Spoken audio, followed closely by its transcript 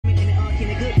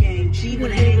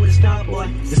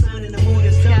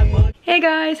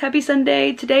guys, happy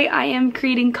Sunday. Today I am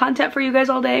creating content for you guys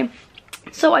all day.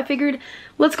 So I figured,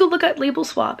 let's go look at Label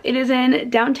Swap. It is in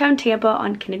downtown Tampa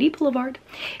on Kennedy Boulevard.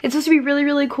 It's supposed to be really,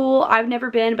 really cool. I've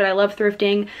never been, but I love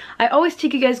thrifting. I always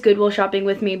take you guys Goodwill shopping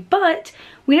with me, but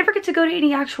we never get to go to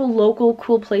any actual local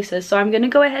cool places. So I'm gonna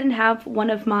go ahead and have one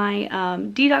of my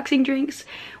detoxing drinks,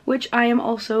 which I am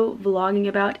also vlogging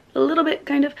about a little bit,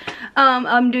 kind of.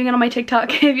 I'm doing it on my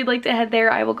TikTok. If you'd like to head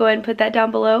there, I will go ahead and put that down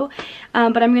below.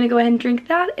 But I'm gonna go ahead and drink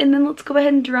that, and then let's go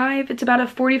ahead and drive. It's about a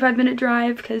 45-minute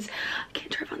drive because I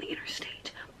can't drive on the interstate.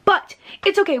 But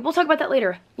it's okay, we'll talk about that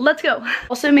later. Let's go.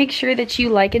 Also, make sure that you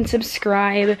like and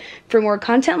subscribe for more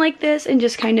content like this and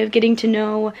just kind of getting to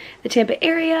know the Tampa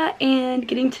area and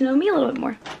getting to know me a little bit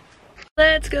more.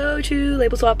 Let's go to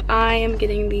Label Swap. I am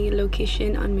getting the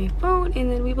location on my phone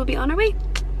and then we will be on our way.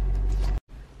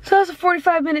 So that was a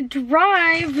 45-minute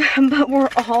drive, but we're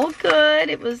all good.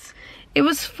 It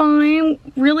was fine.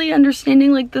 Really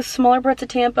understanding like the smaller parts of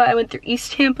Tampa. I went through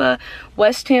East Tampa,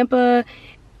 West Tampa,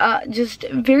 just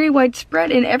very widespread,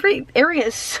 and every area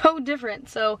is so different.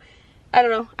 So I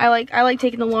don't know, I like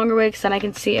taking the longer way because then I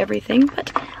can see everything.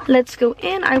 But let's go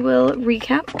in. I will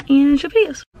recap and show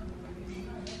videos.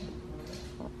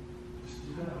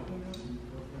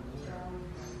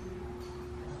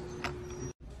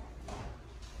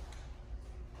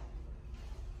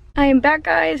 I am back,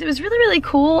 guys. It was really, really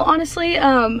cool, honestly.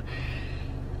 I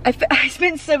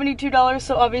spent $72,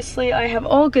 so obviously I have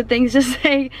all good things to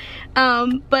say.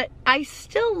 But I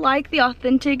still like the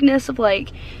authenticness of like,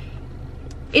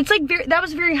 it's like that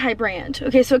was very high brand.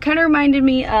 Okay, so it kind of reminded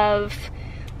me of,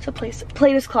 it's a place,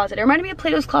 Plato's Closet. It reminded me of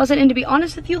Plato's Closet, and to be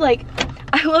honest with you, like,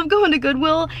 I love going to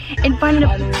Goodwill and finding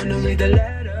like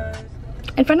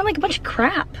a bunch of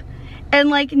crap. And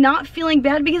like not feeling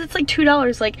bad because it's like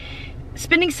 $2. Like,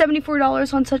 spending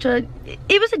 $74 on such a,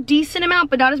 it was a decent amount,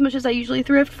 but not as much as I usually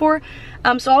thrift for.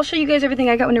 So I'll show you guys everything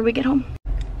I got whenever we get home.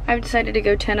 I've decided to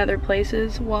go 10 other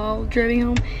places while driving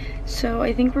home. So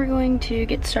I think we're going to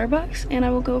get Starbucks and I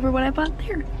will go over what I bought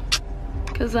there.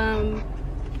 Cause I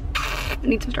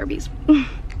need some Starbies.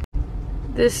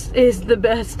 This is the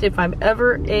best if I'm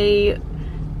ever a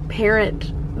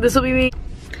parent. This will be me.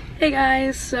 Hey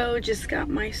guys, so just got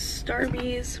my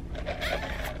Starbies.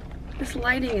 This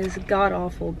lighting is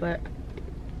god-awful, but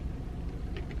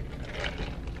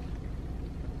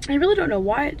I really don't know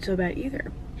why it's so bad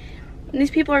either. And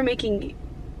these people are making,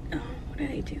 oh, what are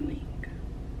they doing?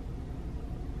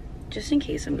 Just in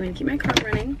case, I'm going to keep my car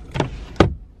running.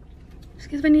 Just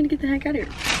because I need to get the heck out of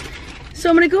here.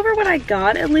 So I'm going to go over what I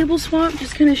got at Label Swap,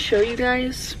 just kind of show you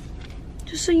guys,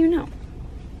 just so you know.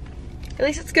 At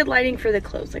least it's good lighting for the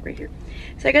clothes, like right here.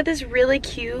 So I got this really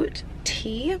cute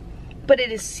tee, but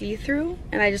it is see-through,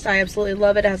 and I absolutely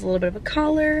love it. It has a little bit of a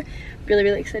collar. Really,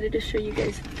 really excited to show you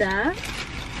guys that.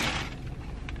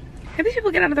 Have these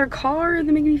people get out of their car and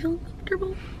they make me feel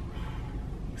comfortable?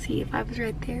 See, if I was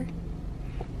right there,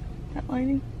 that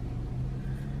lighting.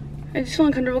 I just feel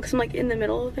uncomfortable because I'm like in the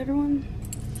middle of everyone.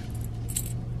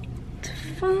 It's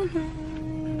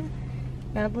fine.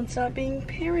 Madeline, stop being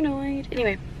paranoid.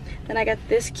 Anyway, then I got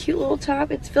this cute little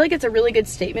top. I feel like it's a really good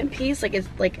statement piece. Like, it's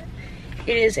like,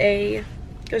 it is a,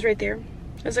 goes right there.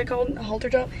 Is it called a halter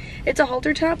top? It's a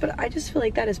halter top, but I just feel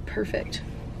like that is perfect.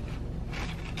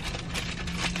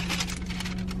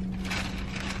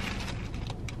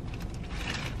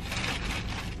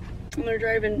 And they're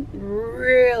driving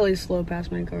really slow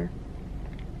past my car.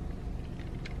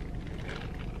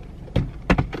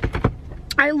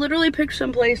 I literally picked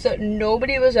some place that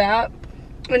nobody was at,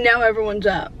 and now everyone's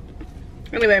at.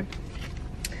 Anyway.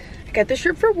 I got this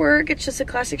shirt for work. It's just a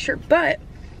classic shirt, but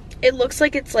it looks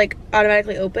like it's like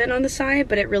automatically open on the side,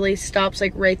 but it really stops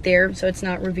like right there, so it's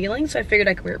not revealing. So I figured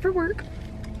I could wear it for work.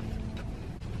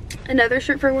 Another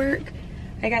shirt for work.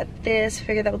 I got this.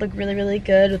 Figured that would look really, really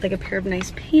good with like a pair of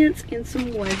nice pants and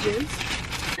some wedges.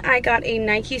 I got a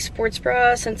Nike sports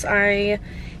bra. Since I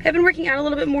have been working out a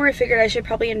little bit more, I figured I should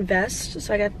probably invest.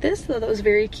 So I got this. Thought that was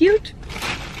very cute.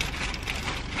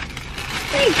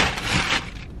 Hey.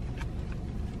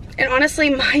 And honestly,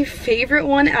 my favorite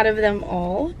one out of them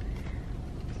all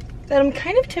that I'm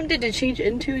kind of tempted to change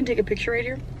into and take a picture right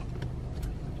here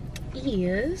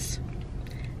is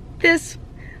this.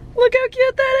 Look how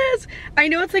cute that is. I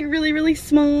know it's like really, really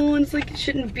small and it's like it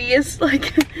shouldn't be as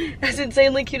like as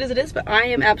insanely cute as it is, but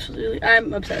I'm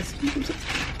obsessed.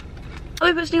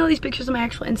 I'll be posting all these pictures on my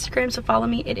actual Instagram, so follow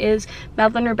me. It is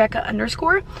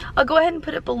madelinerebecca_. I'll go ahead and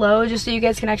put it below just so you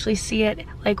guys can actually see it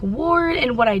like worn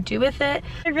and what I do with it.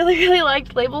 I really, really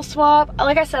liked Label Swap.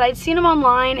 Like I said, I'd seen them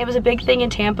online. It was a big thing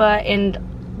in Tampa,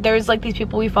 and there's like these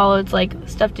people we follow, it's like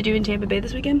stuff to do in Tampa Bay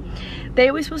this weekend. They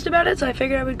always post about it, so I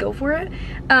figured I would go for it.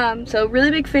 So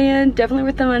really big fan, definitely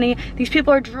worth the money. These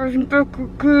people are driving back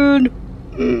good.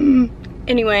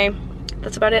 Anyway,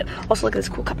 that's about it. Also, look at this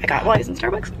cool cup I got while I was in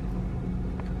Starbucks.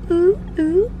 Ooh,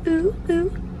 ooh, ooh,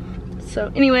 ooh.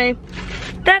 So anyway,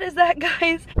 that is that,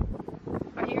 guys.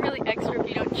 Are you really extra if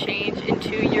you don't change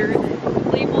into your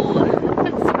label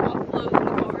swap clothes in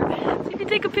the car? So you can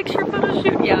take a picture photo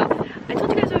shoot? Yeah. I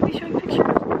told you guys I would be showing pictures.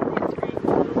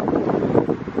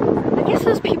 I guess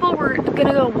those people were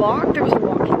gonna go walk. There was a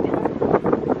walking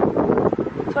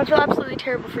path. So I feel absolutely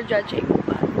terrible for judging,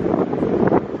 but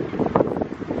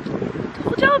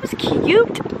told y'all it was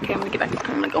cute. Okay, I'm gonna get back.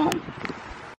 I'm gonna go home.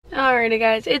 Alrighty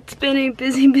guys, it's been a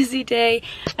busy day.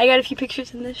 I got a few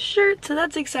pictures in this shirt, so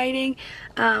that's exciting.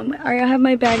 I have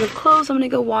my bag of clothes. I'm gonna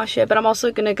go wash it, but I'm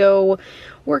also gonna go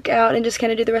work out and just kind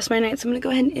of do the rest of my night. So I'm gonna go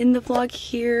ahead and end the vlog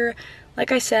here.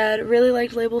 Like I said, really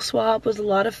liked Label Swap, was a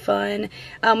lot of fun.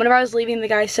 Whenever I was leaving, the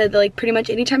guy said that like pretty much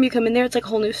anytime you come in there, it's like a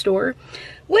whole new store,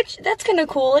 which that's kind of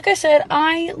cool. Like I said,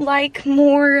 I like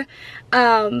more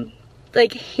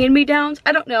like hand-me-downs.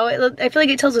 I don't know, I feel like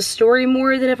it tells a story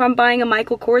more than if I'm buying a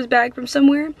Michael Kors bag from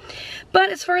somewhere.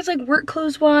 But as far as like work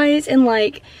clothes wise and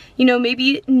like, you know,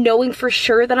 maybe knowing for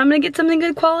sure that I'm gonna get something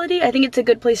good quality, I think it's a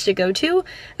good place to go to.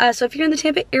 So if you're in the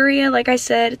Tampa area, like I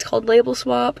said, it's called Label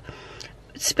Swap.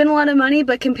 Spent a lot of money,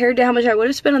 but compared to how much I would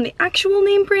have spent on the actual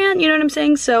name brand, you know what I'm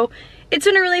saying? So it's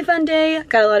been a really fun day.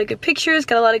 Got a lot of good pictures,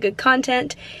 got a lot of good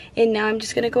content, and now I'm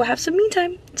just gonna go have some me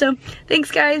time. So thanks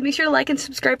guys, make sure to like and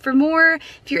subscribe for more.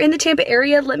 If you're in the Tampa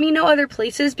area, let me know other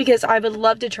places because I would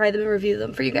love to try them and review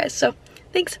them for you guys. So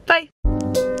thanks, bye.